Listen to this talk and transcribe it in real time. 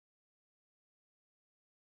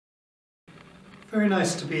Very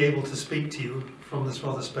nice to be able to speak to you from this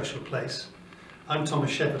rather special place. I'm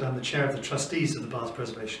Thomas Shepherd, I'm the Chair of the Trustees of the Bath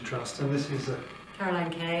Preservation Trust, and this is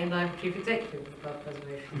Caroline Kay, and I'm Chief Executive of the Bath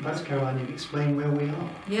Preservation Trust. Perhaps Caroline, you can explain where we are.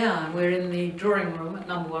 Yeah, we're in the drawing room at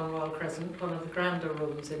number 1 Royal Crescent, one of the grander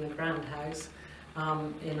rooms in a grand house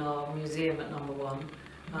in our museum at number 1.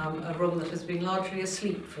 A room that has been largely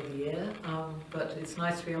asleep for the year, but it's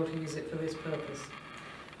nice to be able to use it for this purpose.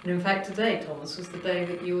 And in fact today, Thomas, was the day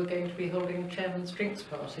that you were going to be holding a chairman's drinks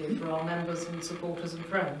party for our members and supporters and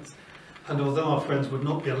friends. And although our friends would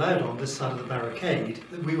not be allowed on this side of the barricade,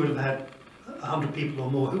 we would have had 100 people or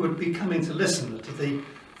more who would be coming to listen to the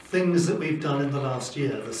things that we've done in the last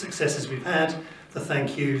year, the successes we've had, the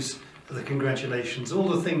thank yous, the congratulations, all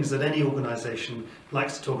the things that any organisation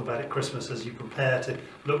likes to talk about at Christmas as you prepare to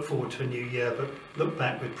look forward to a new year but look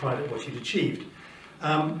back with pride at what you'd achieved.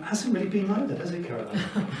 Hasn't really been like that, has it, Caroline?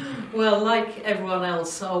 Well, like everyone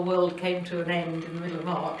else, our world came to an end in the middle of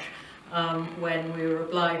March when we were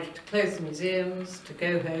obliged to close the museums, to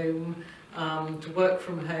go home, to work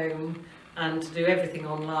from home and to do everything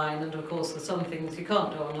online. And of course there's some things you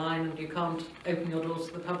can't do online, and you can't open your doors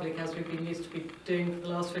to the public as we've been used to be doing for the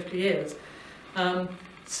last 50 years.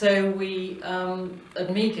 So we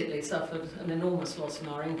immediately suffered an enormous loss in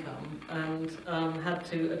our income and had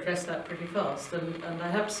to address that pretty fast. And I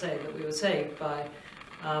have to say that we were saved by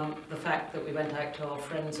the fact that we went out to our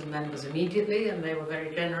friends and members immediately, and they were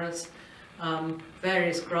very generous.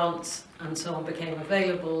 Various grants and so on became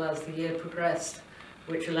available as the year progressed,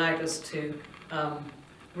 which allowed us to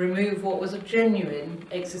remove what was a genuine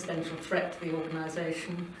existential threat to the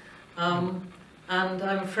organisation. And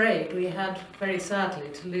I'm afraid we had, very sadly,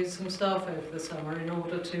 to lose some staff over the summer in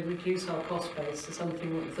order to reduce our cost base to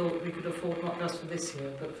something that we thought we could afford not just for this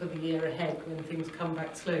year, but for the year ahead when things come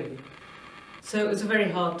back slowly. So it was a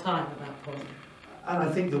very hard time at that point. And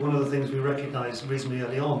I think that one of the things we recognised reasonably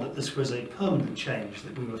early on, that this was a permanent change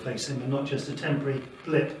that we were facing and not just a temporary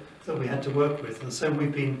blip that we had to work with. And so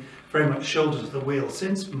we've been very much shoulder to the wheel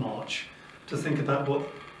since March to think about what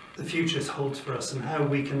the future holds for us and how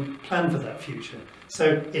we can plan for that future.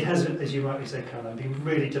 So it has, as you rightly say, Caroline, been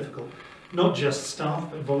really difficult. Not just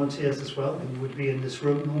staff, but volunteers as well, who would be in this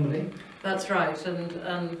room normally. That's right,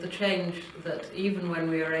 and the change that even when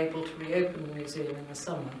we were able to reopen the museum in the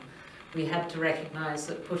summer, we had to recognise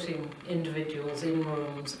that putting individuals in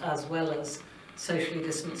rooms as well as socially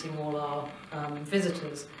distancing all our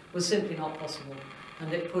visitors was simply not possible,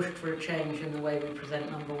 and it pushed for a change in the way we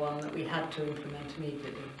present number 1 that we had to implement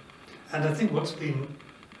immediately. And I think what's been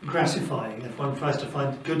gratifying, if one tries to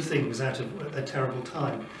find good things out of a terrible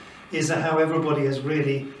time, is how everybody has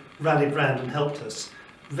really rallied round and helped us.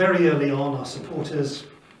 Very early on, our supporters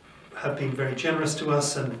have been very generous to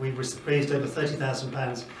us, and we raised over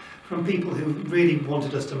 £30,000 from people who really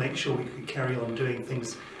wanted us to make sure we could carry on doing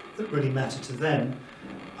things that really mattered to them.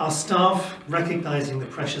 Our staff, recognising the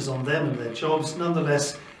pressures on them and their jobs,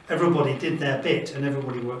 nonetheless, everybody did their bit and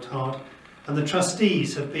everybody worked hard. And the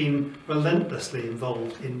trustees have been relentlessly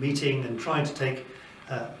involved in meeting and trying to take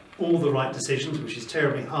all the right decisions, which is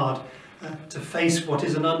terribly hard, to face what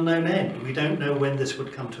is an unknown end. We don't know when this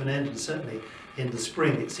would come to an end, and certainly in the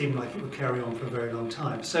spring it seemed like it would carry on for a very long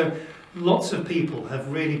time. So lots of people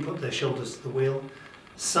have really put their shoulders to the wheel.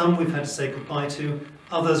 Some we've had to say goodbye to,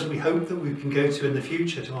 others we hope that we can go to in the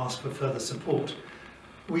future to ask for further support.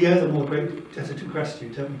 We owe them all great debt of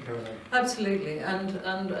gratitude, don't we, Caroline? Absolutely,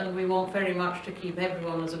 and we want very much to keep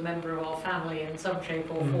everyone as a member of our family in some shape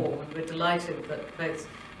or form, and we're delighted that both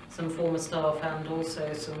some former staff and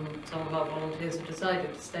also some of our volunteers have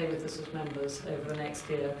decided to stay with us as members over the next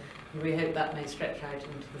year, and we hope that may stretch out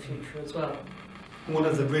into the future as well. One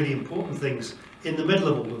of the really important things in the middle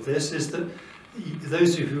of all of this is that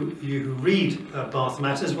those who read Bath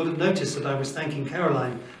Matters will have noticed that I was thanking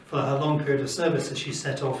Caroline for her long period of service as she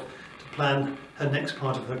set off to plan her next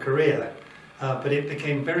part of her career. But it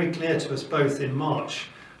became very clear to us both in March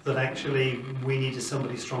that actually we needed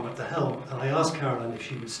somebody strong at the helm. And I asked Caroline if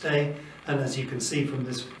she would stay, and as you can see from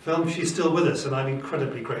this film, she's still with us, and I'm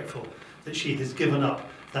incredibly grateful that she has given up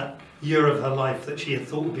that year of her life that she had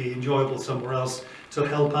thought would be enjoyable somewhere else to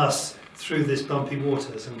help us through this bumpy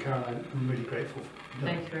waters. And Caroline, I'm really grateful.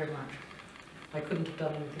 Thank you very much. I couldn't have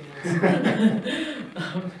done anything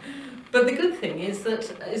else. But the good thing is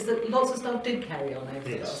that lots of stuff did carry on over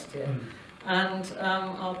the last year. And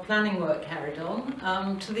our planning work carried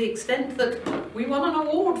on to the extent that we won an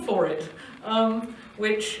award for it,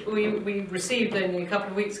 which we received only a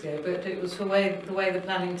couple of weeks ago, but it was for the way the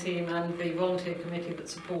planning team and the volunteer committee that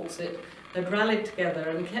supports it had rallied together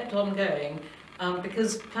and kept on going,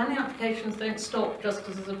 because planning applications don't stop just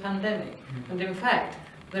because there's a pandemic. And in fact,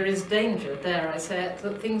 there is danger, dare I say it,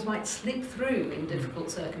 that things might slip through in difficult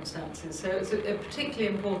circumstances. So it's particularly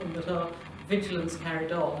important that our vigilance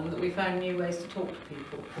carried on and that we found new ways to talk to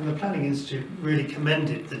people. And the Planning Institute really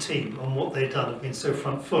commended the team on what they'd done, have been so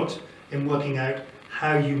front foot in working out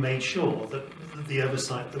how you made sure that the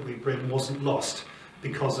oversight that we bring wasn't lost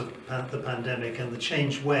because of the pandemic and the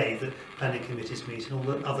changed way that planning committees meet and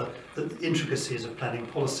all the intricacies of planning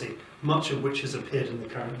policy, much of which has appeared in the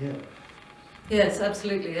current year. Yes,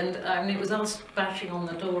 absolutely, and I mean, it was us bashing on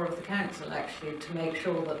the door of the council actually to make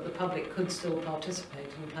sure that the public could still participate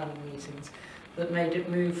in planning meetings that made it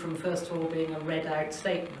move from first of all being a read out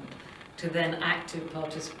statement to then active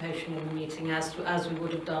participation in the meeting as we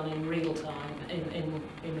would have done in real time,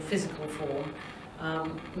 in physical form,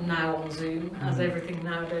 now on Zoom, as everything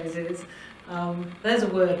nowadays is. There's a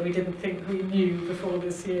word we didn't think we knew before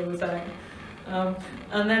this year was out.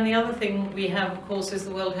 And then the other thing we have, of course, is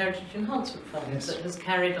the World Heritage Enhancement Fund. Yes. That has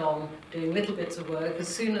carried on doing little bits of work. As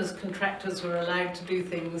soon as contractors were allowed to do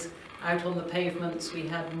things out on the pavements, we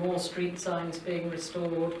had more street signs being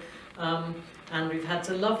restored. And we've had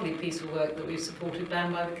a lovely piece of work that we've supported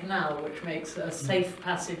down by the canal, which makes a safe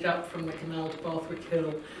passage up from the canal to Bathwick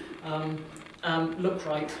Hill look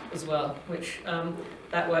right as well, which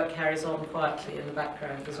that work carries on quietly in the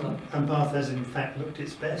background as well. And Bath has in fact looked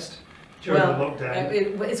its best during the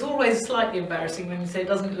lockdown. It's always slightly embarrassing when you say it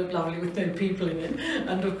doesn't look lovely with no people in it,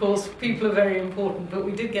 and of course people are very important, but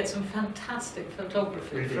we did get some fantastic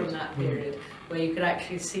photography from that period where you could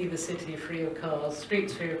actually see the city free of cars.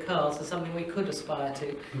 Streets free of cars are something we could aspire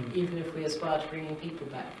to, even if we aspire to bringing people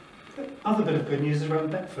back. Other bit of good news is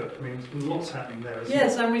around Beckford. I mean, there's lots happening there.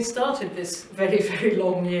 Yes, and we started this very, very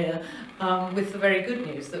long year with the very good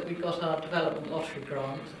news that we got our development lottery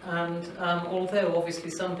grant. And although obviously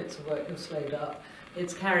some bits of work have slowed up,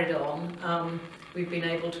 it's carried on. We've been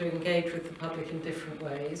able to engage with the public in different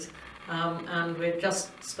ways. And we're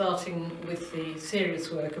just starting with the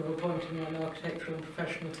serious work of appointing an architectural and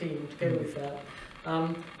professional team to go with that.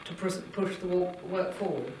 To push the work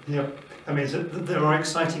forward. Yeah, I mean, there are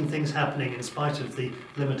exciting things happening in spite of the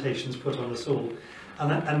limitations put on us all.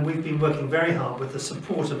 And we've been working very hard with the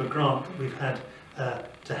support of a grant that we've had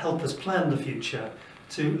to help us plan the future,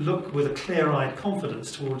 to look with a clear-eyed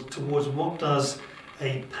confidence towards what does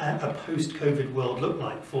a post-COVID world look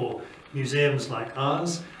like for museums like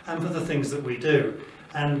ours and for the things that we do.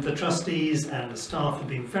 And the trustees and the staff have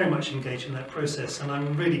been very much engaged in that process, and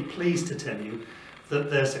I'm really pleased to tell you that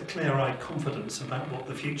there's a clear-eyed confidence about what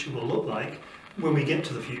the future will look like when we get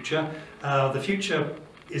to the future. The future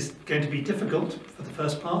is going to be difficult for the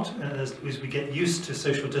first part, as we get used to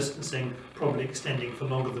social distancing probably extending for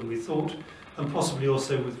longer than we thought, and possibly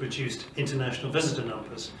also with reduced international visitor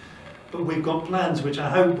numbers. But we've got plans which I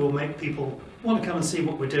hope will make people want to come and see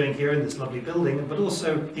what we're doing here in this lovely building, but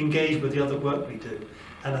also engage with the other work we do.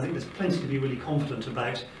 And I think there's plenty to be really confident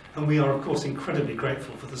about, and we are of course incredibly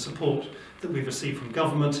grateful for the support that we've received from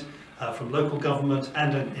government, from local government,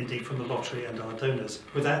 and indeed from the lottery and our donors.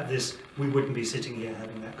 Without this, we wouldn't be sitting here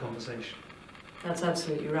having that conversation. That's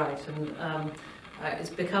absolutely right, and it's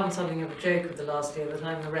become something of a joke of the last year that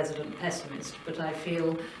I'm the resident pessimist, but I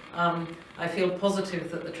feel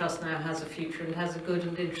positive that the Trust now has a future and has a good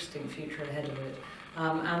and interesting future ahead of it.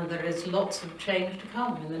 And there is lots of change to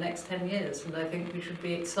come in the next 10 years, and I think we should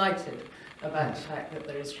be excited about the fact that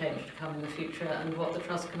there is change to come in the future and what the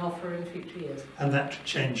Trust can offer in future years. And that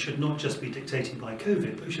change should not just be dictated by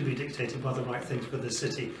COVID, but should be dictated by the right things for the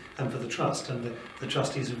city and for the Trust, and the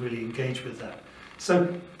trustees have really engaged with that.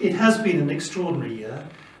 So it has been an extraordinary year.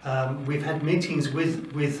 We've had meetings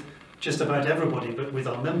with just about everybody, but with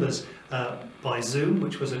our members by Zoom,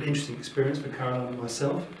 which was an interesting experience for Caroline and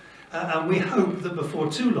myself. And we hope that before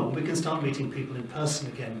too long we can start meeting people in person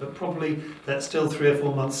again, but probably that's still 3 or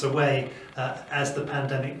 4 months away as the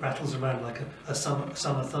pandemic rattles around like a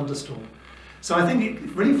summer thunderstorm. So I think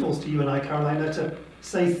it really falls to you and I, Caroline, to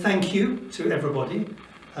say thank you to everybody,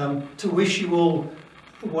 to wish you all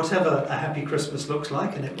whatever a happy Christmas looks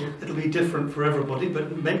like, and it'll be different for everybody,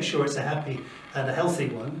 but make sure it's a happy and a healthy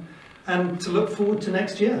one, and to look forward to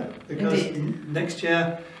next year, because next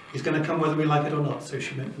year is going to come whether we like it or not, so we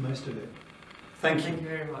should make the most of it. Thank you. Thank you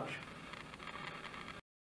very much.